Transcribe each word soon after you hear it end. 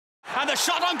and the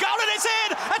shot on goal, and it's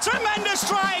in! A tremendous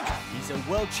strike! He's a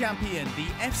world champion, the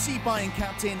FC Bayern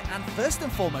captain, and first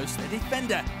and foremost a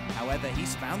defender. However,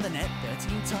 he's found the net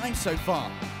 13 times so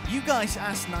far. You guys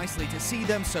asked nicely to see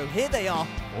them, so here they are,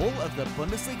 all of the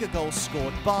Bundesliga goals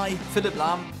scored by Philipp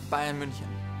Lahm, Bayern München.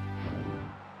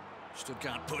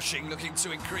 Stuttgart pushing, looking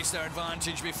to increase their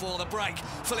advantage before the break.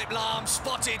 Philipp Lahm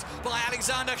spotted by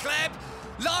Alexander Kleb.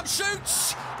 Lahm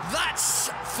shoots! That's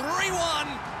 3-1.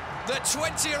 The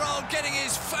 20-year-old getting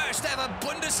his first ever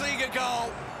Bundesliga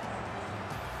goal.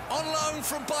 On loan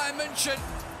from Bayern München.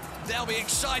 They'll be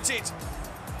excited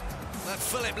that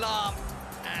Philipp Lahm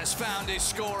has found his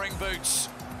scoring boots.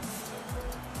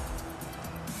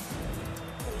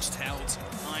 Almost held,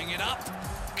 eyeing it up,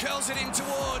 curls it in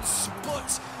towards,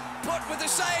 but with the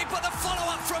save, but the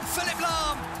follow-up from Philipp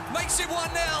Lahm makes it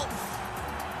 1-0.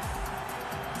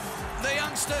 The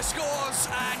youngster scores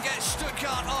and gets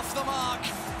Stuttgart off the mark.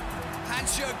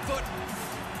 Hans-Jörg Butt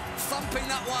thumping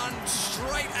that one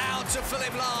straight out to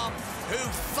Philipp Lahm, who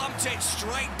thumped it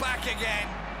straight back again.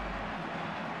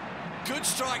 Good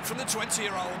strike from the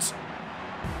 20-year-olds.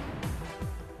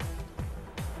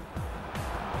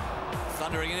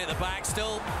 Thundering in at the back,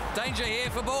 still danger here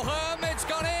for Bochum. It's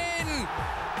gone in!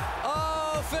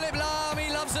 Oh, Philipp Lahm,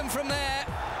 he loves them from there.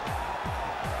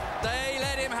 They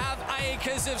let him have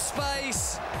acres of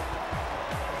space.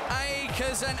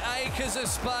 Acres and acres of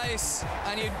space.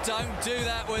 And you don't do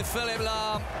that with Philipp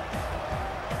Lahm.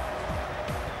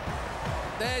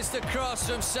 There's the cross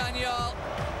from Sanyal.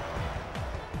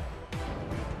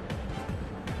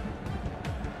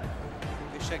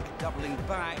 Doubling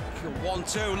back,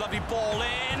 1-2, lovely ball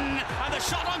in, and the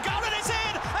shot on goal, and it's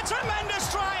in! A tremendous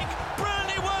strike,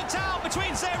 brilliantly worked out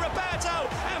between Zé Roberto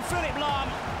and Philipp Lahm.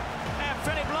 And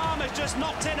Philipp Lahm has just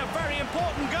knocked in a very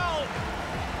important goal.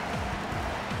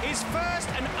 His first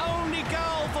and only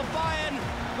goal for Bayern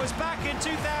was back in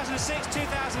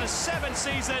 2006-2007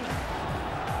 season.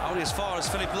 Only as far as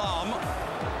Philipp Lahm.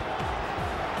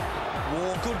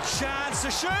 Oh, good chance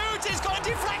to shoot, it's got a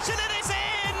deflection and it's in!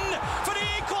 For the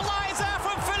equaliser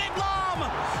from Philipp Lahm.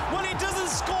 Well, he doesn't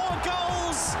score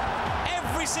goals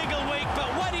every single week, but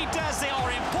when he does, they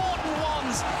are important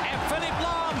ones. And Philipp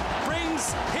Lahm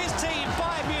brings his team,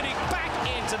 Bayern Munich, back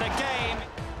into the game.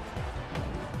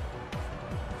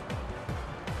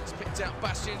 It's picked out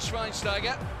Bastian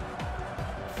Schweinsteiger.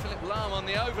 Philipp Lahm on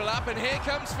the overlap, and here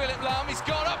comes Philipp Lahm. He's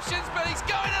got options, but he's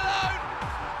going alone.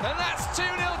 And that's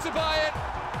 2-0 to Bayern.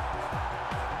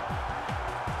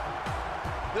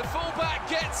 The fullback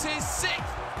gets his 6th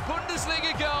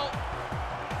Bundesliga goal.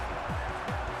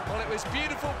 Well, it was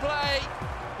beautiful play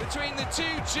between the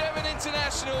two German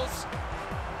internationals.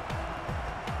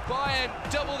 Bayern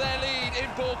double their lead in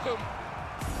Bochum.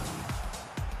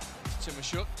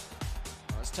 Timashuk.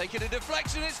 It's taken a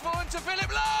deflection, it's fallen to Philipp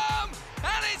Lahm,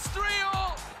 and it's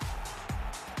 3-3.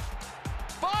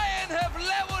 Bayern have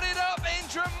levelled it up in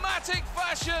dramatic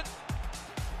fashion.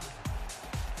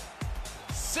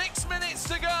 6 minutes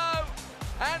to go,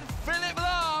 and Philipp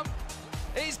Lahm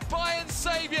is Bayern's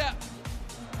saviour.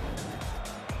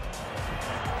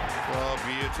 Oh,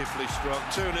 beautifully struck.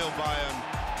 2-0 Bayern,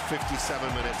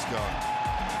 57 minutes gone.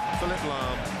 Philipp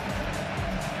Lahm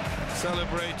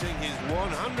celebrating his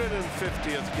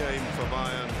 150th game for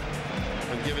Bayern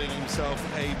and giving himself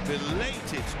a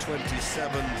belated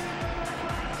 27th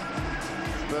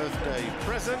birthday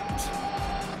present.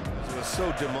 It was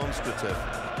so demonstrative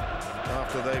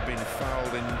after they've been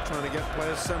fouled in trying to get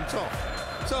players sent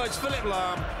off. So it's Philipp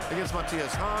Lahm against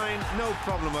Matthias Hein, no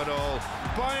problem at all.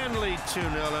 Bayern lead 2-0,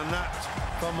 and that,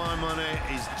 for my money,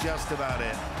 is just about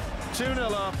it.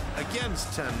 2-0 up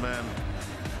against 10 men.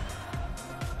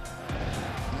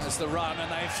 There's the run, and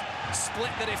they've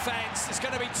split the defence. It's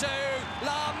going to be 2.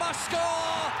 Lahm must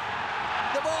score!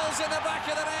 The ball's in the back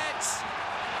of the net.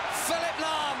 Philipp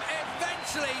Lahm,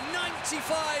 eventually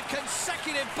 95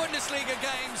 consecutive Bundesliga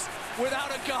games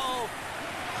without a goal.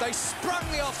 They sprung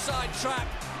the offside trap.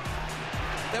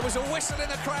 There was a whistle in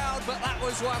the crowd, but that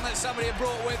was one that somebody had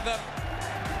brought with them.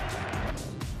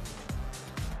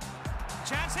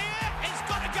 Chance here, it's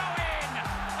got to go in,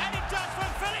 and it does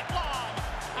from Philipp Lahm,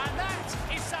 and that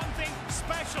is something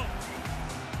special.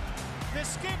 The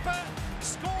skipper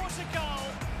scores a goal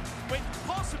which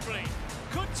possibly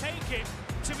could take him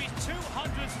to his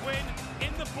 200th win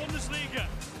in the Bundesliga.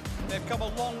 They've come a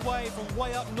long way from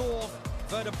way up north.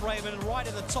 Werder Bremen right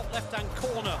in the top left-hand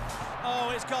corner.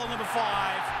 Oh, it's goal number 5.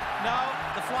 No,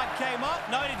 the flag came up.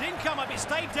 No, it didn't come up, it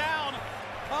stayed down.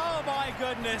 Oh my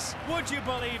goodness, would you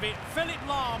believe it? Philipp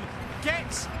Lahm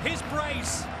gets his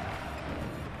brace.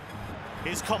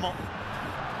 Here's Kommel.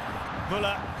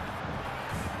 Müller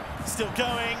still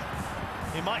going.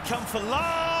 It might come for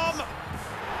Lahm.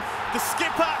 The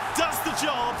skipper does the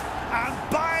job, and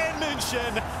Bayern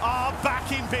München are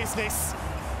back in business.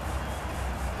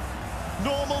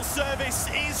 Normal service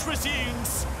is resumed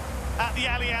at the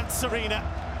Allianz Arena.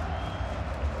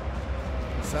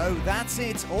 So that's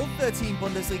it, all 13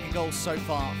 Bundesliga goals so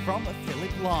far from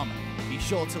Philipp Lahm. Be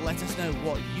sure to let us know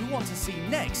what you want to see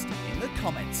next in the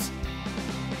comments.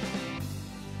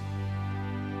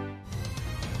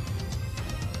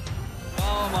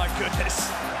 Oh my goodness,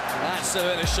 that's a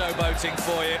bit of showboating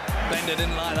for you. Bender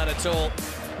didn't like that at all.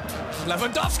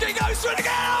 Lewandowski goes through it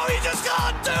again. Oh, he just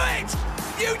can't do it.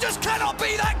 You just cannot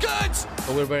be that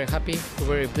good. We're very happy, we're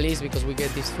very pleased because we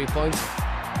get these 3 points.